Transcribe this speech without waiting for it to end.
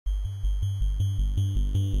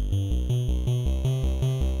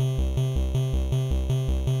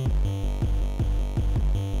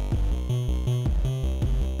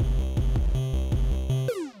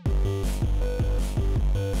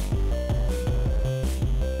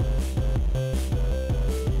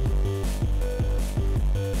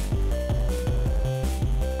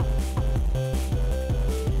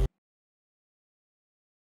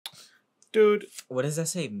Dude. What does that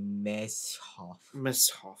say? Messhoff.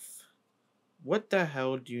 Messhoff. What the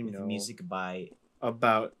hell do you With know music by...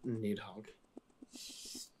 about Nidhogg?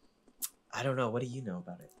 I don't know. What do you know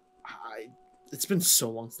about it? It's been so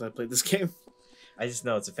long since I played this game. I just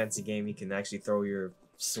know it's a fancy game. You can actually throw your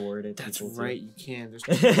sword at That's people. right, Too. you can. There's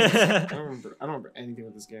I don't remember anything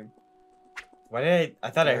with this game. Why did I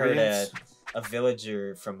thought I heard Variants? a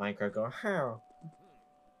villager from Minecraft go, how?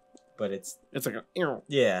 But it's like a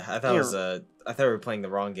yeah. I thought it was I thought we were playing the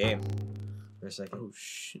wrong game for a second. Oh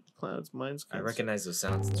shit! Clouds, mines. I recognize those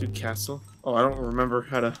sounds. To castle. Oh, I don't remember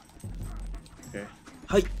how to. Okay.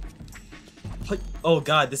 Hi. Hi. Oh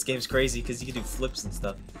god, this game's crazy because you can do flips and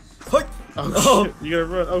stuff. Hi. Oh, shit. You gotta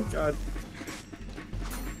run. Oh god.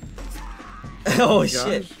 Oh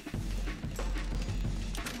shit.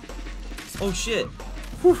 Oh shit.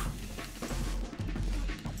 Whew.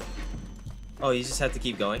 Oh, you just have to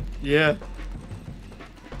keep going? Yeah.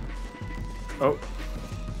 Oh.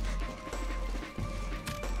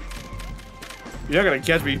 You're not gonna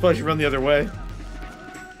catch me. You probably should run the other way.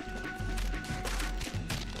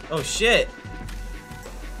 Oh shit.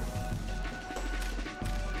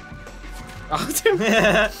 Oh,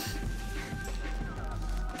 damn.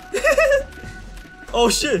 Oh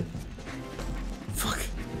shit. Fuck.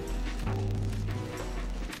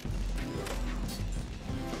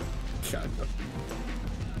 God.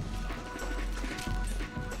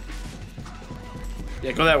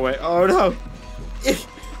 Yeah, go that way. Oh no.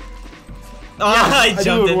 Oh, I knew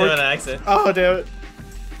jumped it into worked. an accident. Oh damn it.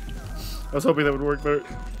 I was hoping that would work better.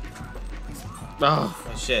 Oh.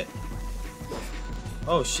 Oh shit.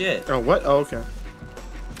 Oh shit. Oh what? Oh okay.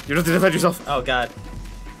 You don't have to defend yourself. Oh god.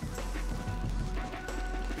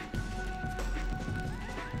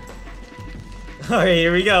 Alright,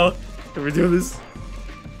 here we go. Can we do this?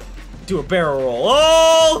 Do a barrel roll.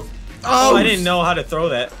 Oh! Oh! I didn't know how to throw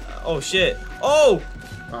that. Oh shit. Oh!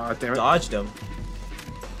 Oh damn it. Dodged him.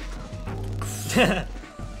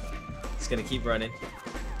 It's gonna keep running.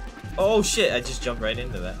 Oh shit, I just jumped right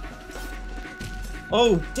into that.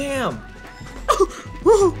 Oh, damn!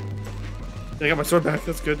 I got my sword back,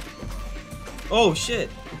 that's good. Oh shit.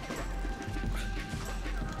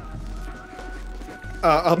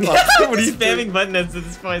 Up. What are you spamming buttons at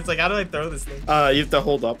this point? It's like, how do I throw this thing? You have to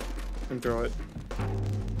hold up and throw it.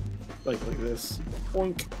 Like this.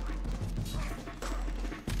 Boink.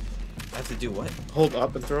 I have to do what? Hold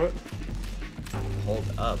up and throw it. Hold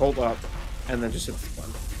up. Hold up. And then just hit this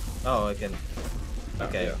button. Oh, I can.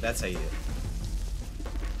 Okay, yeah. that's how you do it.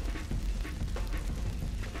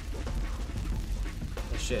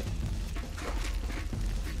 Oh shit.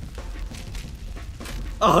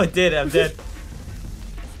 Oh, it did. I'm dead.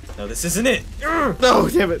 No, this isn't it. No,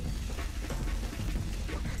 damn it.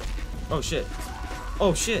 Oh shit.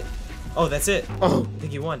 Oh shit. Oh, that's it. Oh. I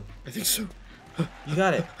think you won. I think so. You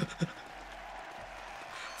got it.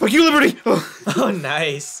 Fuck you, Liberty! Oh. Oh,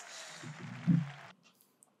 nice.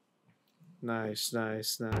 Nice,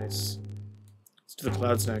 nice, nice. Let's do the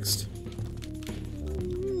clouds next.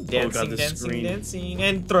 Dancing, oh God, this dancing, screen. dancing,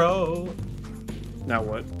 and throw. Now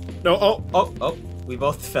what? No, oh! Oh, oh, we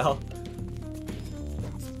both fell.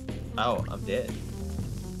 Oh, I'm dead.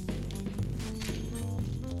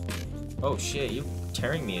 Oh shit, you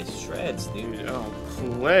tearing me to shreds, dude. Oh,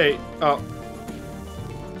 play. Oh.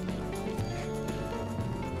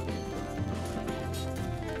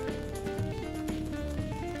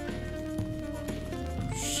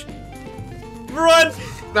 Run!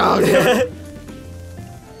 No, damn it.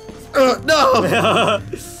 No!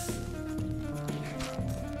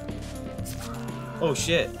 Oh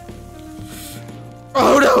shit.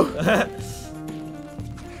 Oh no!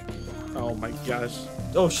 Oh my gosh.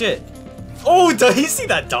 Oh shit. Oh, do you see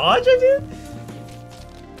that dodge I did?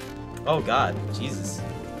 Oh god, Jesus.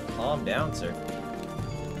 Calm down, sir.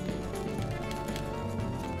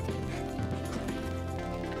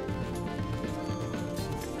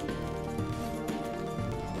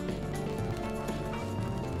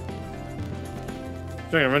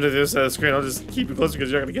 I'm gonna run to the other side of the screen. I'll just keep you closer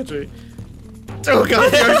because you're not gonna catch me. Oh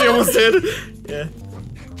god, you actually almost did. Yeah.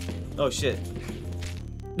 Oh shit.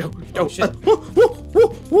 No, no. Oh shit. Whoa, whoa, whoa,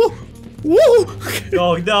 whoa, whoa.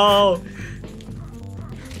 Oh no.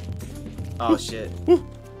 Oh shit. Whoa,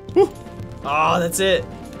 whoa. Oh, that's it.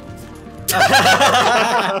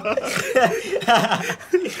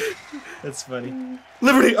 That's funny.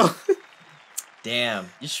 Liberty. Oh. Damn,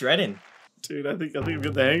 you're shredding. Dude, I think I've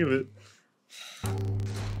got the hang of it.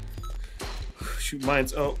 Shoot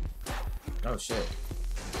mines. Oh. Oh shit.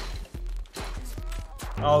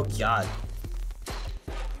 Oh god.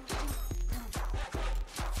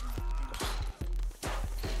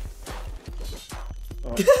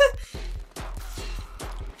 Oh.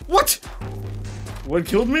 What? What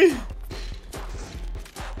killed me?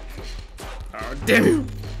 Oh, damn you!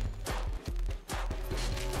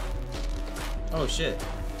 Oh shit.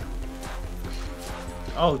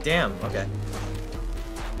 Oh damn, okay.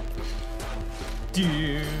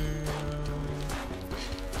 Dude.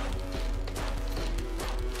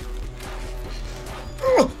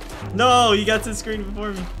 Oh! No, you got to the screen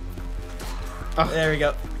before me. Oh. There we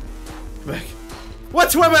go. Back.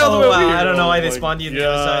 What? Why am I all the way over here? I don't know why Oh they my spawned you on the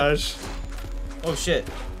other side. gosh. Oh shit.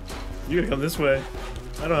 You gotta come this way.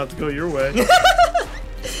 I don't have to go your way. You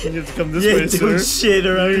have to come this You way, ain't doing sir. shit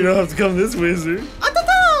around You here. don't have to come this way, sir.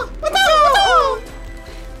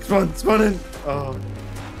 Spawn in. Oh.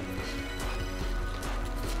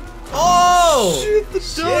 Oh! Shoot the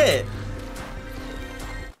Shit!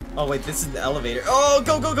 Oh wait, this is the elevator. Oh,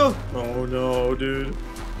 go, go, go! Oh no, dude.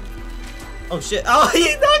 Oh shit! Oh,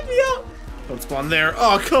 he knocked me out! Don't spawn there.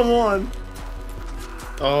 Oh, come on.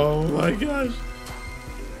 Oh my gosh.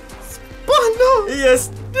 Spawn, no!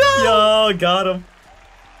 Yes! No! Yo, got him.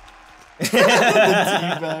 The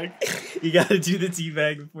teabag. You gotta do the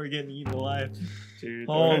teabag before getting eaten alive. Dude,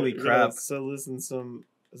 Holy crap. So listen, some.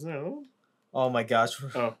 Isn't there another one? Oh my gosh.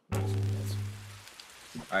 Oh.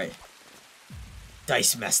 Alright.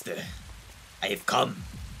 Dice Master, I have come.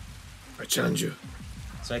 I challenge you.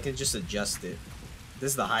 So I can just adjust it.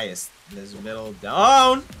 This is the highest. There's middle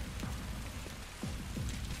down.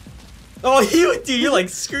 Oh, dude, you're like,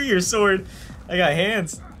 screw your sword. I got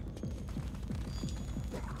hands.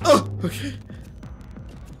 Oh, okay.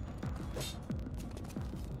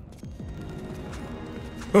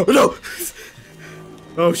 Oh no!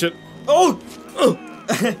 Oh shit! Oh! Oh!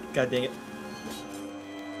 God dang it.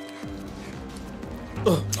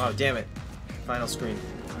 Oh, Oh, damn it. Final screen.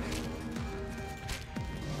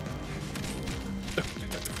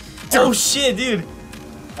 Oh shit, dude!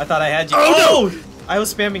 I thought I had you. Oh, no! I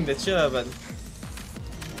was spamming the shit out of it.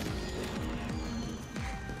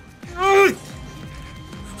 Oh,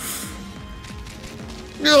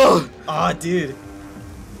 Oh, dude.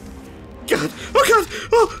 God! Oh God!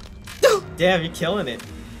 Oh no! Damn, you're killing it.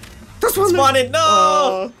 That's one. Spawn it!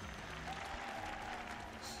 No!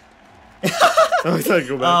 Oh, I thought I'd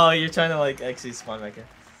go back. Oh, you're trying to like actually spawn back in.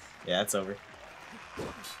 Yeah, it's over.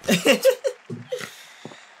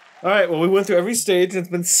 All right. Well, we went through every stage. And it's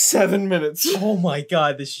been 7 minutes. Oh my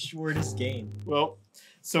god, the shortest game. Well,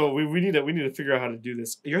 so we need to figure out how to do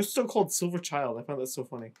this. You're still called Silver Child. I found that so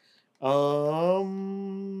funny. How do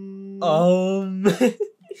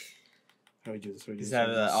we do this? Just have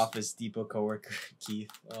an Office Depot coworker, Keith.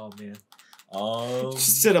 Oh man.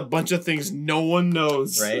 Just said a bunch of things no one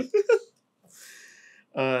knows. Right.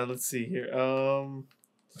 Let's see here.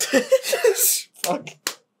 Fuck.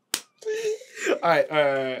 All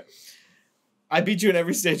right. I beat you in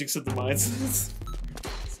every stage except the mines. Let's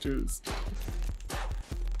do this.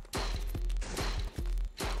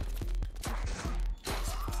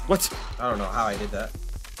 What? I don't know how I did that.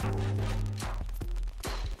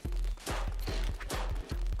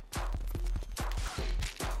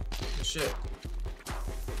 Shit.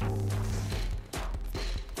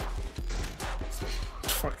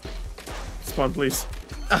 Fuck. Spawn, please.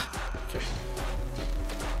 Ah. Okay.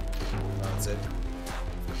 That's it.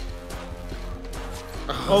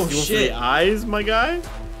 Oh shit. For the eyes, my guy.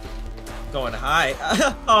 Going high.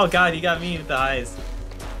 Oh god, you got me with the eyes.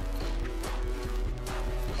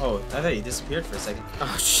 Oh, I thought you disappeared for a second.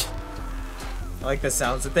 Oh shit. I like the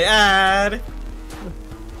sounds that they add.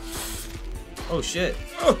 Oh shit.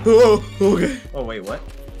 Oh, okay. Oh wait, what?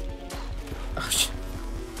 Oh shit.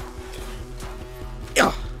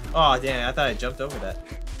 Yeah. Oh damn, I thought I jumped over that.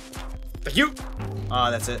 Thank you. Oh,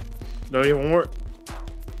 that's it. No, you have one more.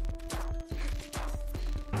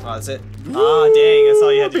 Oh, that's it. Oh dang, that's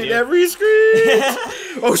all you had to Beat do. every screen.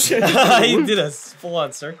 Oh shit. You did a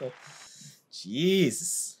full-on circle.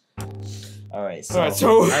 Jesus. Alright, so,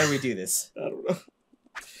 so- how do we do this? I don't know.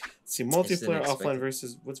 Let's see, multiplayer offline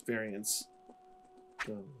versus what's variants?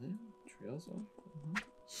 Trails off.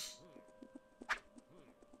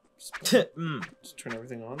 Just turn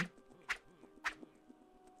everything on.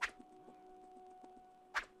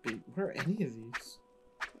 Wait, where are any of these?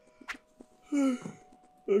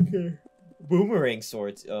 Okay. Boomerang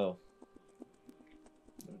swords. Oh.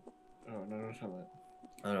 Oh no, don't tell it.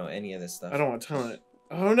 I don't know any of this stuff. I don't want to tell it.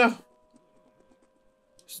 Oh no.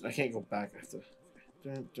 I can't go back. I have to. Okay,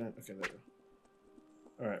 there we go.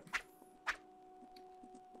 Alright.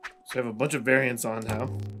 So I have a bunch of variants on now.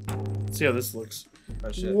 Let's see how this looks.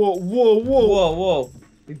 Oh shit. Whoa, whoa, whoa. Whoa, whoa.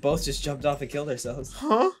 We both just jumped off and killed ourselves.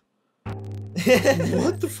 Huh?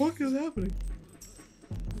 What the fuck is happening?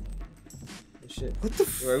 Oh, shit. What the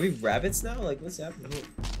f- Are we rabbits now? Like, what's happening?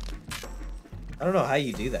 I don't know how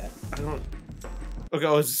you do that. I don't. Okay,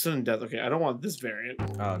 oh, it's sudden death. Okay, I don't want this variant.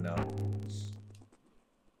 Oh no.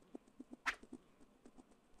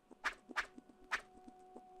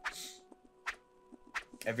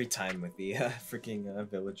 Every time with the freaking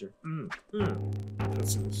villager.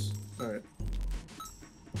 That's this. Alright.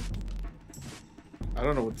 I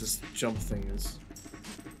don't know what this jump thing is.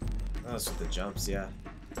 Oh, that's with the jumps, yeah.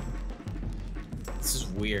 This is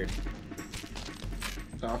weird.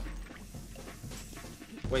 Oh.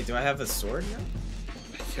 Wait, do I have a sword now?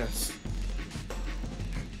 Yes.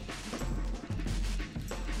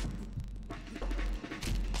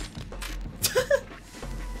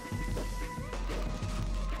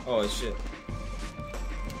 Oh shit.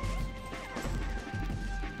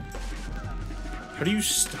 How do you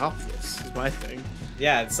stop this? Is my thing.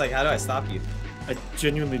 Yeah, it's like, how do I stop you? I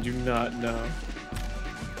genuinely do not know.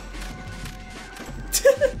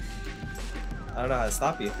 I don't know how to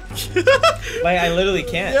stop you. Like, I literally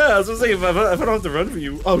can't. Yeah, I was gonna say, if I don't have to run for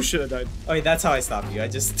you. Oh shit, I died. Oh, wait, that's how I stop you. I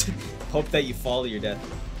just hope that you fall to your death.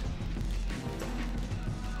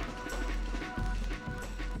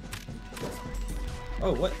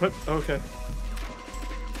 Oh, what? What? Okay.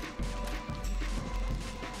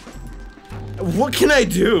 What can I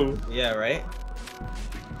do? Yeah, right?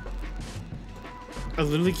 I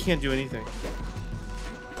literally can't do anything.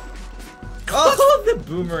 Oh, the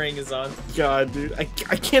boomerang is on. God, dude. I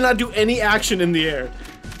cannot do any action in the air.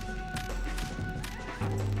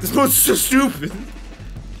 This mode's so stupid.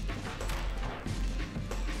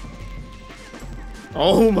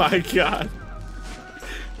 Oh my god.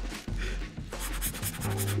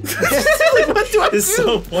 Like, what do I do? It's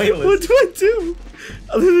so pointless. What do I do?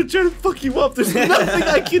 I'm gonna try to fuck you up. There's nothing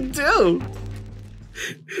I can do.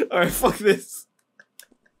 Alright, fuck this.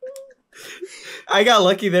 I got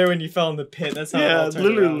lucky there when you fell in the pit. That's how it all turned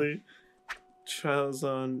literally. around. Trials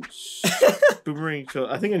on boomerang kill.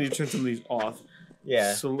 I think I need to turn some of these off.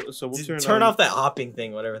 Yeah. So we'll turn off that hopping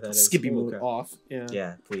thing, whatever that is. Skippy Holy mode crap. off. Yeah.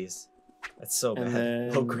 Yeah, please. That's so And bad.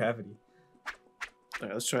 then- Low gravity.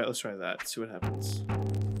 Alright, let's try that. See what happens.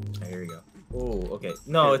 Oh, here we go. Oh, okay.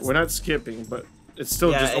 No, Okay, it's we're not skipping, but it's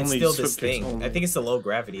still yeah, just it's only still this swift kicks thing. only. I think it's the low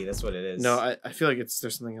gravity. That's what it is. No, I feel like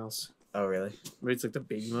there's something else. Oh, really? Maybe it's like the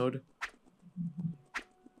baby mode.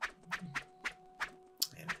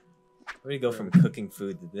 Man. Where do you go from cooking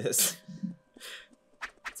food to this?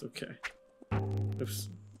 It's okay. Oops.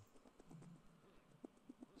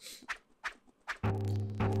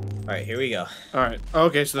 All right, here we go. Alright.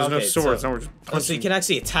 Okay, so there's no Okay, swords. so- Now we're just Oh, so you punching. can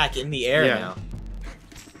actually attack in the air Yeah. now.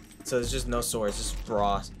 So there's just no swords, just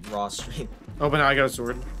raw straight. Oh, but now I got a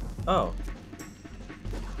sword. Oh.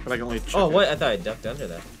 But I can only chuck Oh, it. what? I thought I ducked under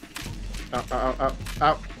that. Ow, ow, ow,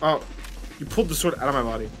 ow, ow. You pulled the sword out of my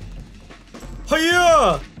body.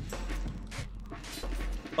 Hiya!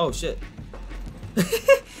 Oh shit.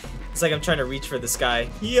 It's like I'm trying to reach for the sky.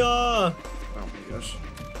 Yeah. Oh my gosh.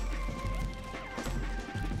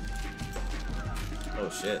 Oh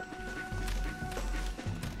shit.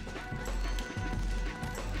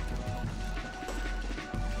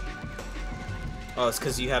 Oh, it's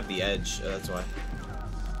because you have the edge. That's why.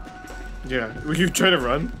 Yeah. Were you trying to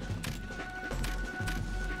run?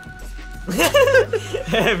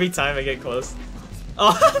 Every time I get close.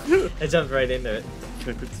 Oh, I jumped right into it.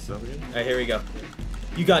 Can I pick this up again? Alright, here we go.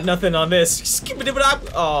 You got nothing on this. Skip it up.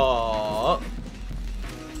 Oh.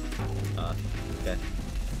 Okay.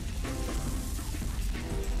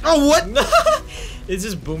 Oh, what? It's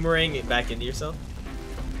just boomerang it back into yourself.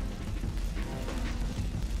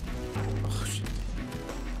 Oh, shit.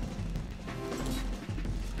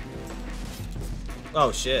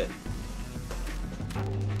 Oh shit.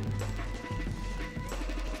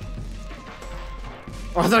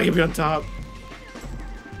 Oh, I thought I could be on top.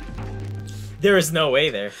 There is no way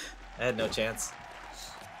there. I had no chance.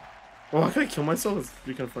 Oh, can I kill myself? It's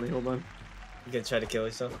be kind of funny. Hold on. You gonna try to kill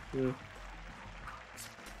yourself? Yeah.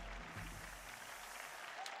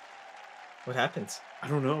 What happens? I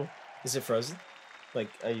don't know. Is it frozen? Like,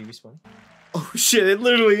 are you respawning? Oh, shit. It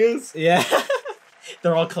literally is. Yeah.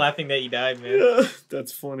 They're all clapping that you died, man. Yeah.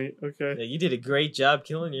 That's funny. Okay. Yeah, you did a great job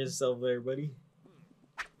killing yourself there, buddy.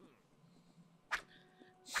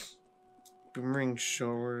 Boomerang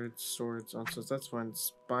swords on, so that's fine.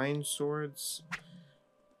 Spine swords.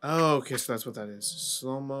 Oh, okay, so that's what that is.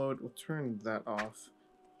 Slow mode. We'll turn that off.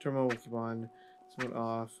 Turbo will keep on. Slow mode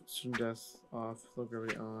off. Sudden death off. Low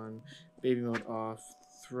gravity on. Baby mode off.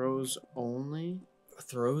 Throws only.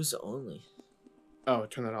 Throws only. Oh,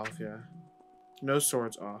 turn that off. Yeah. No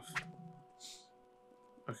swords off.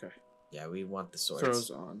 Okay. Yeah, we want the swords.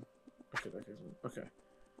 Throws on. Okay. Okay. Okay.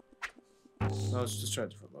 No, let's just try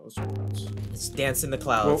different levels. Let's try clouds. Let's dance in the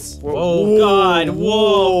clouds. Whoa, Oh whoa, God!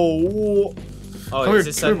 Whoa! Whoa! Oh, Come is here,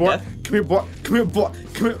 this come sudden here, boy. death? Come here, boy. Come here, boy.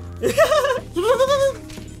 Come here.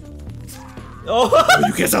 Oh!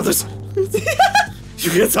 You can't stop this.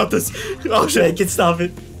 You can't stop this. Oh shit! I can stop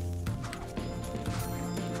it.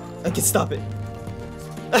 I can stop it.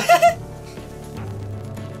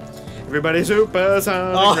 Everybody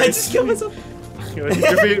supersonic. Oh, I just killed myself. You keep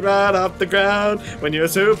your feet right off the ground when you're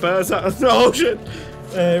supersonic. Oh shit!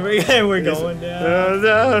 We're going down.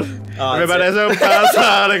 Oh, Everybody's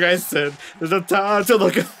supersonic. I said, there's no time to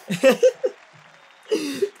look.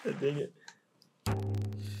 Dang it.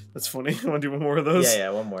 That's funny. I want to do one more of those. Yeah,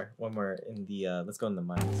 one more in the. Let's go in the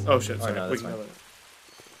mines. Oh shit! Oh, Sorry. no, We that's can fine. go later.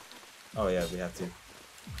 Oh yeah, we have to.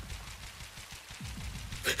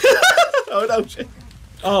 Oh no shit!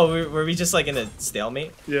 Oh, were we just like in a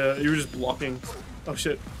stalemate? Yeah, you were just blocking. Oh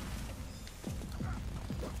shit!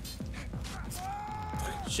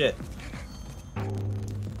 Shit.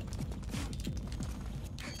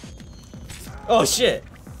 Oh shit.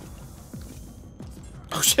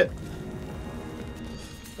 Oh shit!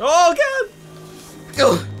 Oh god.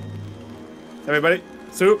 Ugh. Everybody,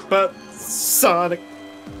 supersonic.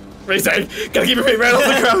 Racing. Gotta keep your feet right off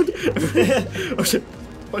the ground. Oh shit!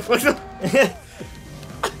 What? No.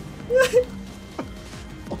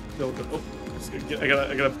 Oh, no, no. Oh, I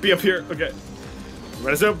gotta be up here. Okay.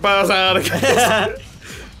 Ready, supersonic. I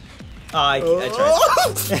tried.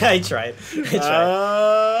 I tried.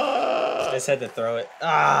 I just had to throw it.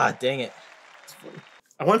 Ah, dang it.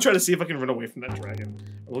 I want to try to see if I can run away from that dragon.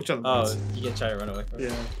 We'll try the Oh, bots. you can try to run away from it.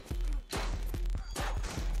 Yeah.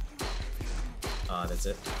 Ah, that's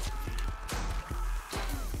it.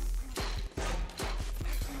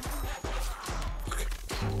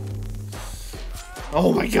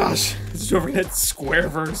 Oh my gosh! This is over that square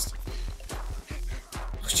first.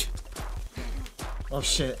 Oh shit! Oh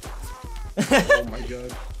shit. Oh my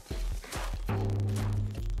god!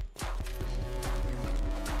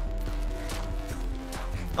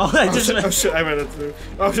 Oh, I Oh just. shit! Oh shit! I ran it through.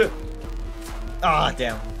 Oh shit! Ah,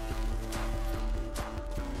 damn.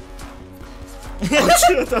 Oh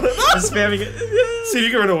shit! I'm spamming it. See if you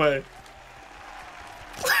can run away.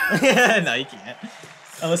 No, you can't.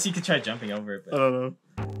 Unless you could try jumping over it. I But... don't know.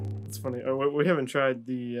 It's funny. Oh, we haven't tried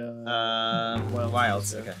the. Well,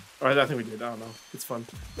 wilds. Okay. Or I think we did. I don't know. It's fun.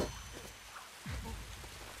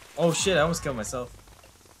 Oh shit! I almost killed myself.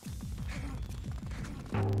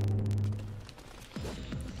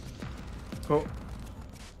 Cool.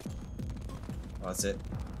 Oh, that's it.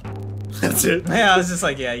 That's it. Yeah, I was just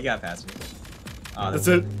like, yeah, you got past me. Oh, That's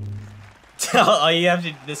it. All you have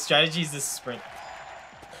to. The strategy is this sprint.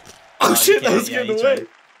 Oh shit! you That was can't- getting you away. tried.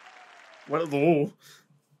 What? Oh.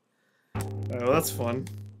 Oh, that's fun.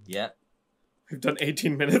 Yeah. We've done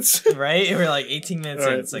 18 minutes. Right? We're like 18 minutes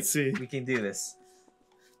Alright, in. It's like, let's see. we can do this.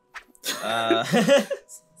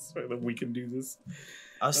 Sorry that we can do this.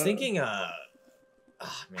 I was thinking, man,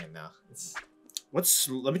 no. It's What's?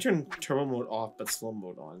 Let me turn turbo mode off, but slow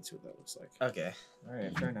mode on, and see what that looks like. okay. All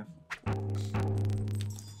right, fair enough.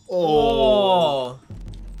 Oh.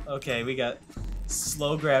 Okay, we got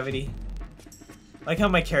slow gravity. I like how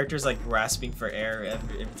my character's like grasping for air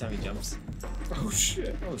every time he jumps. Oh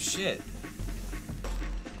shit. Oh shit.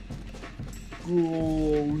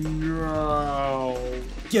 Oh no.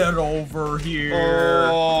 Get over here.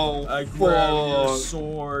 Oh. I grab your fuck.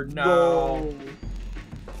 sword now. No.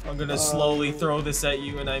 I'm gonna slowly throw this at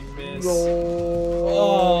you and I miss. No.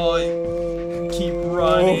 Oh, keep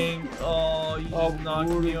running. Oh, you just knocked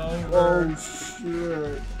me over. Oh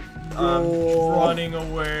shit. I'm No. running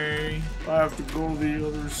away. I have to go to the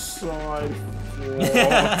other side.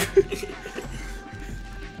 Fuck.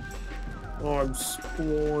 Oh, I'm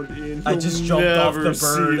spawned in. I just You'll jumped off the never see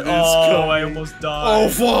bird. this Oh, I coming. almost Oh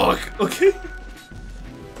died. fuck. Okay.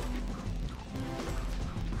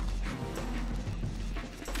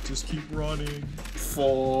 Just keep running.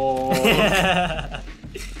 Fuck.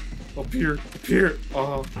 Up here. Up here.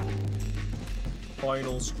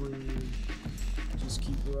 Final screen. Just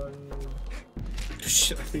keep running.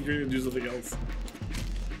 Shit, I think you're gonna do something else.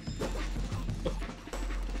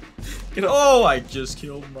 Get up. Oh, I just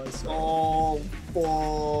killed myself. Oh,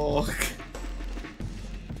 fuck.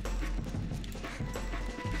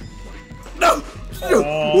 No! Oh,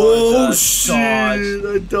 Oh shit!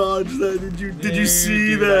 I dodged that. Did you see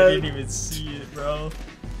Dude, that? I didn't even see it, bro.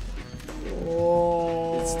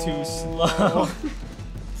 Oh. It's too slow.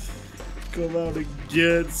 Come out and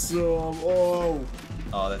get some. Oh.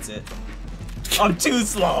 Oh, that's it. I'm too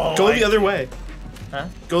slow. Go the other way. Huh?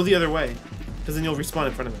 Go the other way. Because then you'll respawn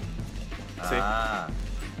in front of him. See? Ah.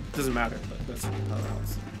 Doesn't matter, but that's how that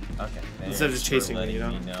was. Okay. Instead of just chasing me, you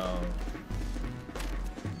know?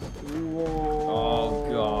 Oh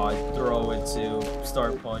god, throw it to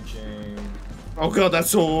start punching. Oh god, that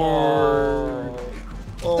sword!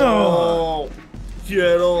 Oh!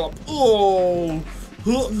 Get up! Oh!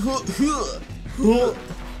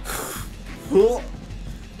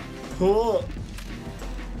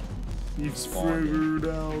 You've figured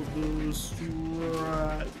out the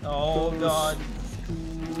strat. Oh god.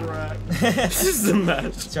 This is the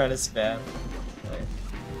match. Trying to spam.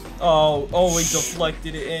 Oh, he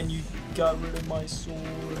deflected it and you got rid of my sword.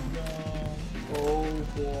 No. Oh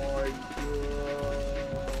my god.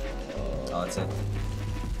 Oh, that's it.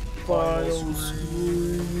 Final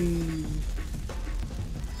screen.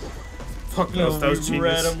 Fuck No, that was genius.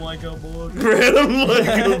 read him like a book. Read him like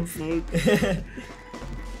a book.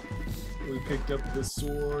 We picked up the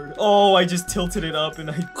sword. Oh, I just tilted it up and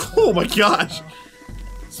I... Oh my gosh.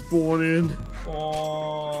 Spawn in.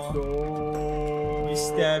 Oh. No. We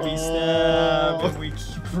stab, and we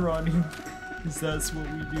keep running. Because that's what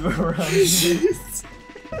we do around here.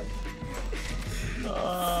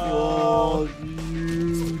 Oh. Fuck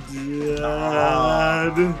you,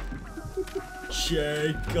 Dad.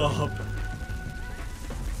 Jacob.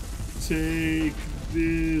 Take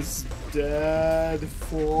this, Dad.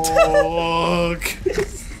 Fuck.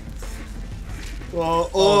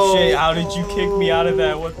 Oh shit, how did you kick me out of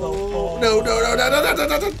that? What the fuck? No.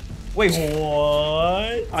 Wait,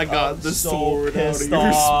 what? I got the sword out of your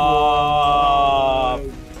off.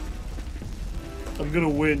 spawn. I'm gonna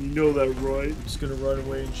win, you know that, right? I'm just gonna run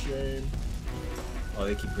away in shame. Oh,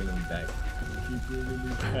 they keep bringing me back. Keep bringing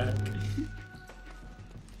me back.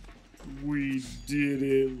 We did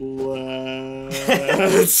it last.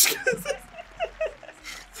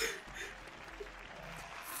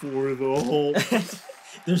 For the whole.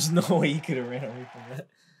 There's no way you could have ran away from that.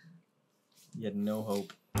 You had no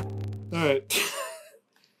hope. Alright.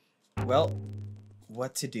 Well,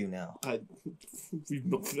 what to do now? We've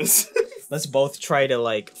milked this. Let's both try to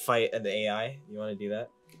like fight the AI. You want to do that?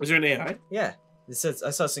 Was there an AI? Yeah. It says I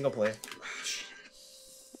saw single player.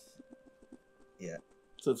 Yeah.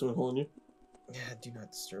 So that's someone calling you? Yeah, do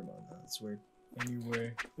not disturb on that. That's weird.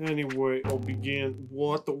 Anyway, I'll begin.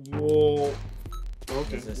 What the whoa?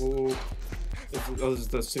 Okay. Whoa. Oh, this is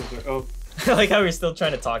the same thing. Oh. I like how we're still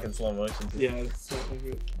trying to talk in slow motion. Too. Yeah, it's not like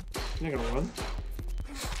it. You're not gonna run.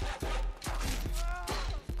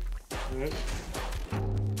 Alright.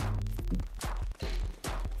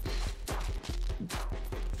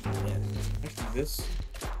 Yeah. Actually, this.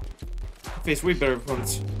 Face way better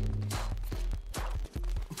opponents.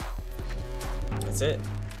 That's it.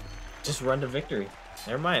 Just run to victory.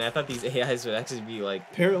 Never mind. I thought these AIs would actually be like.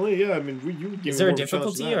 Apparently, yeah. I mean, you would give. Is there a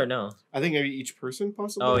difficulty or no? I think maybe each person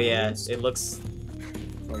possibly. Oh yeah, it looks.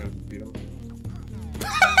 I'm gonna beat him.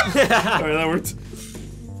 Alright, that worked.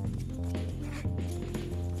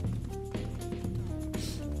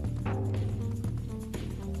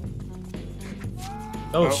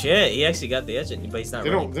 Oh shit! He actually got the edge, but he's not. They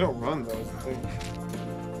don't run though. Is the thing.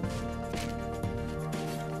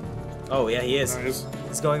 Oh yeah, he is. Nice.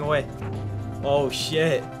 He's going away. Oh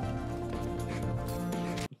shit!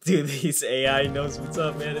 Dude, this AI knows what's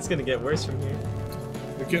up, man. It's gonna get worse from here.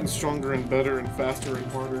 They're getting stronger and better and faster and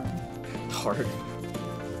harder. Harder.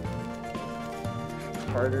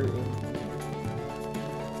 Harder.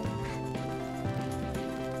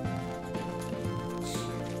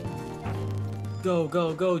 Go,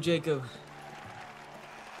 go, go, Jacob.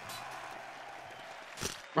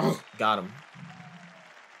 Oh. Got him.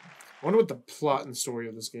 I wonder what the plot and story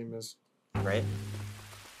of this game is. Right?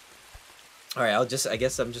 Alright, I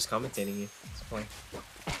guess I'm just commentating you. It's fine.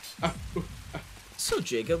 So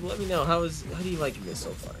Jacob, let me know, how do you like this so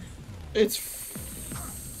far? It's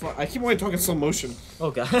I keep wanting to talk in slow motion. Oh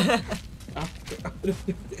god.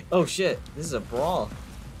 Oh shit, this is a brawl.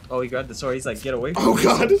 Oh, he grabbed the sword, he's like, get away from me. Oh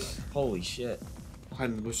god! Holy shit. Hide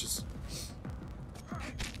in the bushes.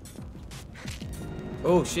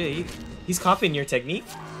 Oh shit, he's copying your technique?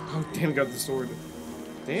 Oh damn, got the sword.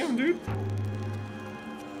 Damn, dude.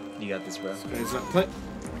 You got this, bro. This guy's not playing.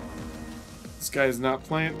 This guy is not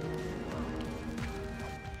playing.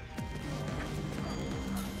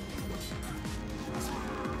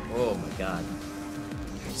 Oh my god.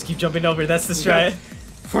 Just keep jumping over, that's the strat.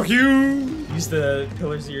 Fuck you! Use the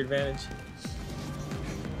pillars to your advantage.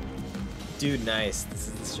 Dude, nice. This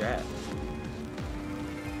is the strat.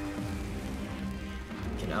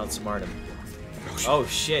 You can outsmart him. Oh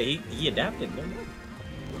shit, he adapted. No, no.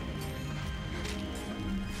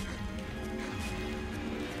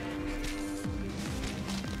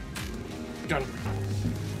 Got him.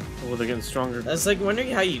 Oh, they're getting stronger. I was like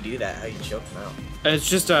wondering how you do that, how you choke them out. It's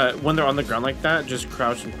just when they're on the ground like that, just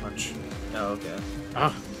crouch and punch. Oh, okay.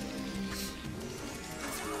 Ah.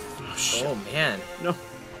 Oh, shit. Oh, man. No.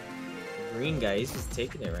 The green guy, he's just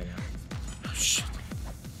taking it right now. Oh, shit.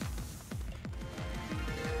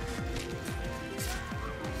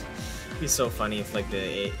 It'd be so funny if like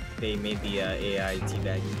they made the AI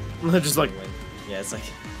teabagging. Just like, yeah, it's like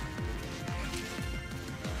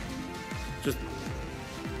just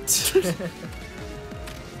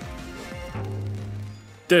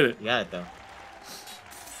did it. You got it though.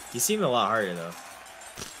 You seem a lot harder though.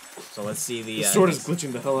 So let's see the sword is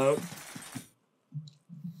glitching the hell out.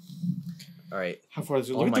 All right. How far is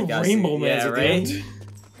it? Oh Look my at the gosh, rainbow man's yeah, at right? the end.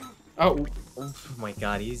 Oh. Oh my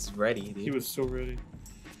god, he's ready, dude. He was so ready.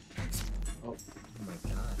 Oh my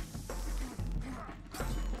god.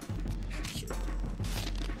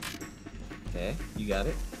 Okay, you got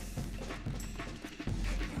it.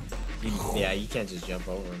 Yeah, you can't just jump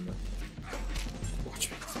over him. Watch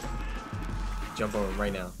me. Jump over him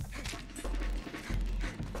right now.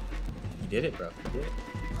 You did it, bro. You did it.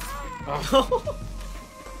 Oh.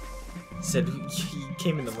 Said he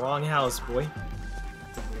came in the wrong house, boy.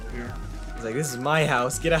 Here. He's like, this is my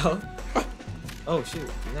house. Get out. Oh shoot,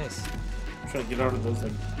 nice. I'm trying to get out of those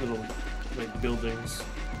like little like buildings.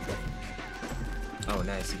 Oh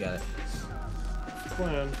nice, you got it.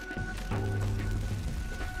 Plan.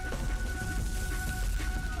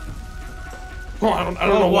 Oh, I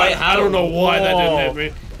don't know why. I don't know why that didn't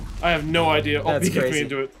hit me. I have no idea. Oh, That's he kicked crazy. me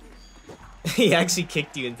into it. He actually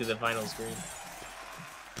kicked you into the final screen.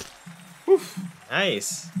 Oof.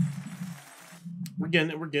 Nice. We're getting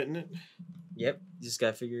it. We're getting it. Yep, just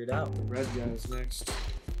gotta figure it out. The red guy is next.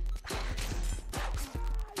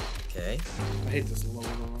 Okay. I hate this level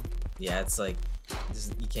though. Yeah, it's like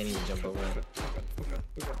you can't even jump over it.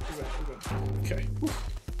 Okay.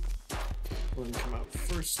 Let him come out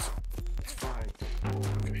first. It's fine.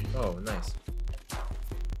 Okay. Oh, nice.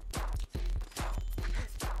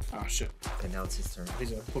 Ah, shit. And now it's his turn.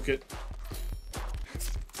 He's gonna book it.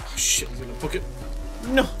 Oh, shit, he's gonna book it.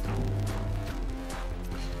 No!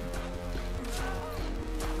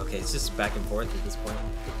 Okay, it's just back and forth at this point.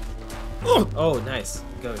 Oh! Oh, nice.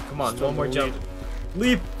 Go. Come on, Still one more in the jump. lead.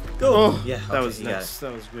 Leap. Go. Oh, Yeah, that okay, was you got nice.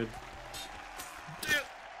 That was good.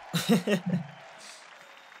 it.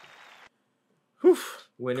 Whew.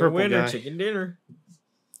 Winner, Purple winner, guy. chicken dinner.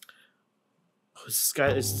 Oh, is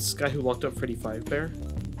this guy who locked up Freddy Fazbear?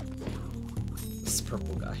 This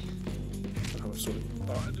purple guy. I was sort of.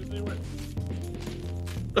 Oh, I didn't anyway.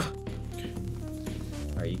 Okay.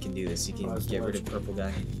 Alright, you can do this. You can Oh, get rid of purple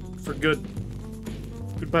guy. For good.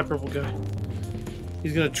 Goodbye, purple guy.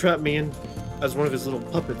 He's gonna trap me in as one of his little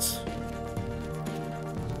puppets.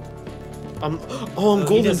 I'm He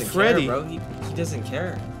Golden doesn't Freddy. care, bro. He doesn't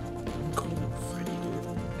care. I'm Golden Freddy,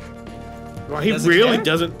 dude. Well, he Doesn't really care?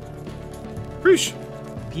 doesn't. Preach.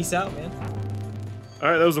 Peace out, man.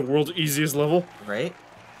 Alright, that was the world's easiest level. Right?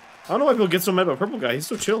 I don't know why people get so mad about purple guy. He's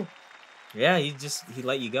so chill. Yeah, he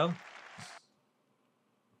let you go.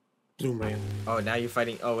 Blue man. Oh, now you're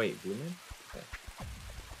fighting. Oh wait, blue man. Okay.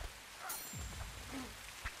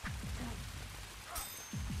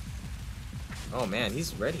 Oh man,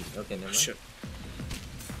 he's ready. Okay, never mind. Shit.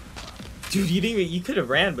 Dude, you didn't even, you could have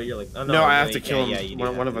ran, but you're like, oh no. No, I have really to kill him. Yeah, you do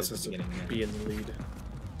One have of to us at has the to beginning, yeah. be in the lead.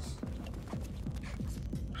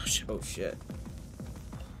 Oh shit. Oh shit.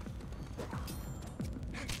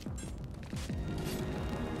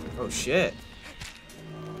 Oh shit.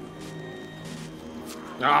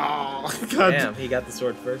 Oh, God. Damn, he got the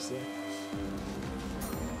sword first, yeah.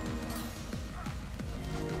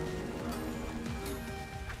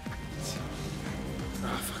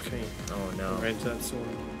 Ah, fuck me. Oh no. Right into that sword.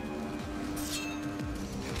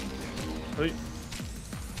 Wait.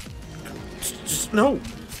 Just no.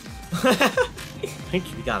 Thank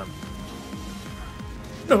you. You got him.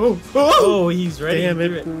 No. Oh, he's ready. Damn to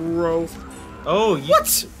do it, bro. Oh, you,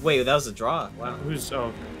 What? Wait, that was a draw. Wow. Who's?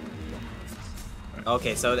 Oh.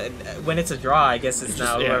 Okay, so when it's a draw, I guess it's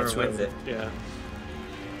now whoever it's wins it. Yeah.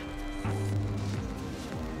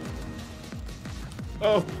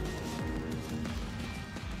 Oh.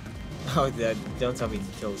 Oh, don't tell me to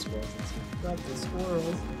kill the squirrels. Not the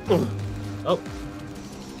squirrels. Oh. Oh.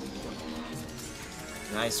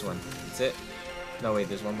 Nice one. That's it. No, wait,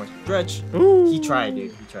 there's one more. Stretch. Ooh. He tried,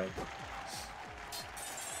 dude. He tried.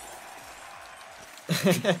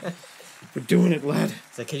 We're doing it, lad.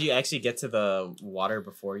 So, could you actually get to the water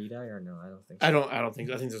before you die, or no? I don't think so. I don't think.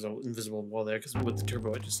 I think there's an invisible wall there because with the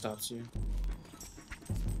turbo, it just stops you.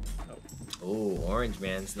 Oh, orange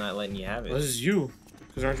man's not letting you have Well, this it. is you.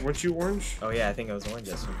 Because weren't you orange? Oh yeah, I think I was orange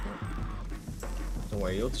at some point. Don't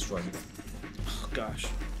worry, you'll destroy me. Oh, gosh.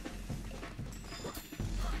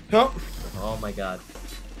 Oh. Oh my god.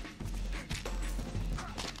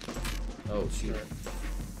 Oh shoot.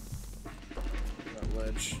 That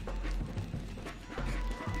ledge.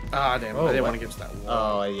 Ah, damn. Oh, I didn't what? want to get to that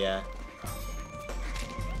wall. Oh yeah.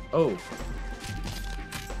 Oh.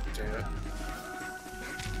 Damn it.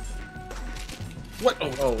 What?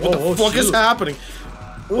 Oh, Oh, what whoa, the fuck is shoot. happening?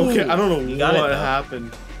 Okay, I don't know You got it, what though.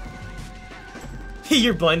 happened.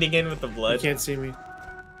 You're blending in with the You blood. can't see me.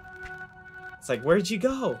 It's like, where'd you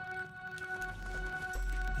go?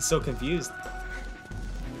 He's so confused.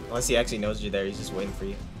 Unless he actually knows you're there, he's just waiting for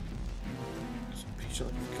you.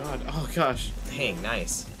 Patient like a god. Oh gosh. Dang,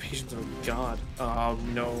 nice. Patience of a god. Oh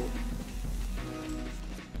no.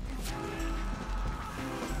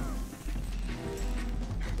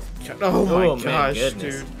 Oh my Oh, man, gosh,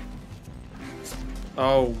 goodness. dude.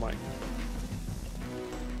 Oh my.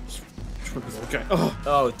 Okay. Oh.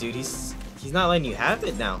 Oh, dude, he's not letting you have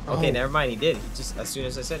it now. Okay, Oh. never mind, he did. He just, as soon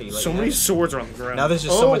as I said it, he let So you many have it. swords are on the ground. Now there's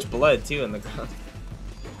just so much blood, too, in the ground.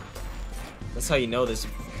 That's how you know this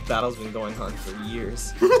battle's been going on for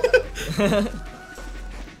years.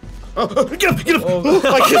 Oh, get him! Get him! Oh.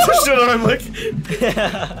 I get the shit out of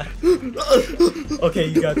my Okay,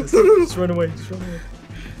 you got this. Just run away. Just run away.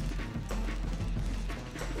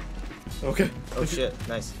 Okay. Oh shit,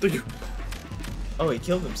 nice. Thank you. Oh, he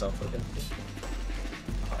killed himself. Okay.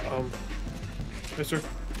 Goodbye, sir.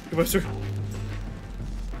 Goodbye, sir.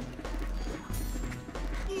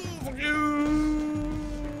 Fuck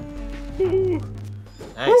you.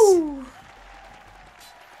 Nice. Woo.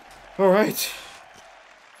 All right.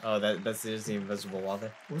 Oh, that's there's the invisible wall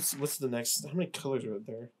there. What's the next? How many colors are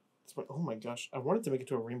there? Oh my gosh! I wanted to make it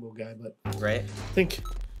to a rainbow guy, but Right. I think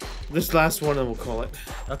this last one, and we'll call it.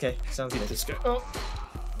 Okay, sounds good. This guy. Oh.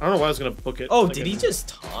 I don't know why I was gonna book it. Oh, Like did he just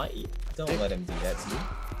taunt you? Don't let him do that to you.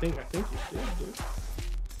 I think he did, dude.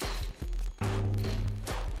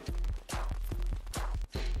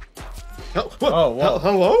 What? Oh, whoa.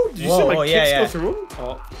 Hello? Did you see Whoa, my whoa, kicks yeah, go yeah. through him?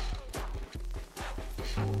 Oh.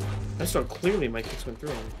 I saw clearly my kicks went through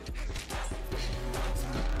him.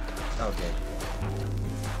 Okay.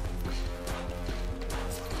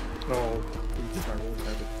 Oh, he did my roll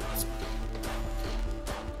type.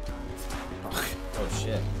 Oh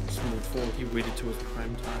shit. Smooth forward. He waited till his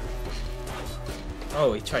prime time.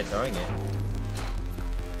 Oh, he tried throwing it.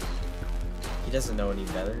 He doesn't know any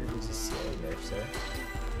better. He's just sitting there, sir.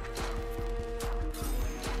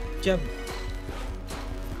 Jump.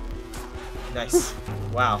 Nice.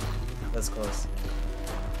 Wow. That's close.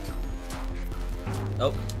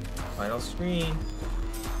 Oh. Final screen.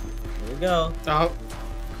 Here we go. Oh.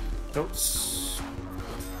 Don't.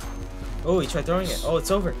 Oh, he tried throwing it. Oh,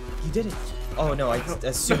 it's over. He did it. Oh no,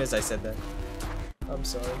 as soon as I said that. I'm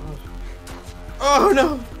sorry. Oh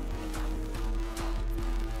no!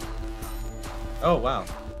 Oh wow.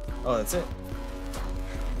 Oh, that's it.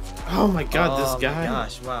 Oh my god, oh, this guy. My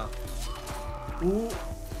gosh, wow. Ooh.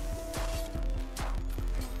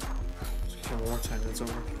 One more time, it's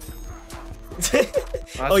over.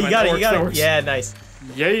 Oh, you got it, you got it. Works. Yeah, nice.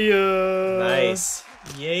 Yeah. Nice.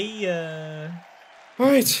 Yeah.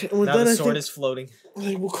 Alright, and with Now that, the I sword think, is floating. I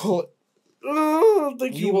think we'll call it. Oh,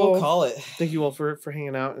 thank you We all. will call it. Thank you all for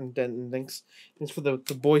hanging out, and thanks for the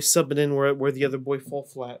boy subbing in where the other boy fall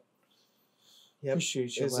flat. Yep.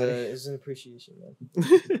 Appreciate you, It's an appreciation, man.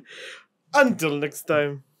 Until next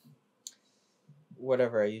time.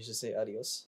 Whatever, I usually say adios.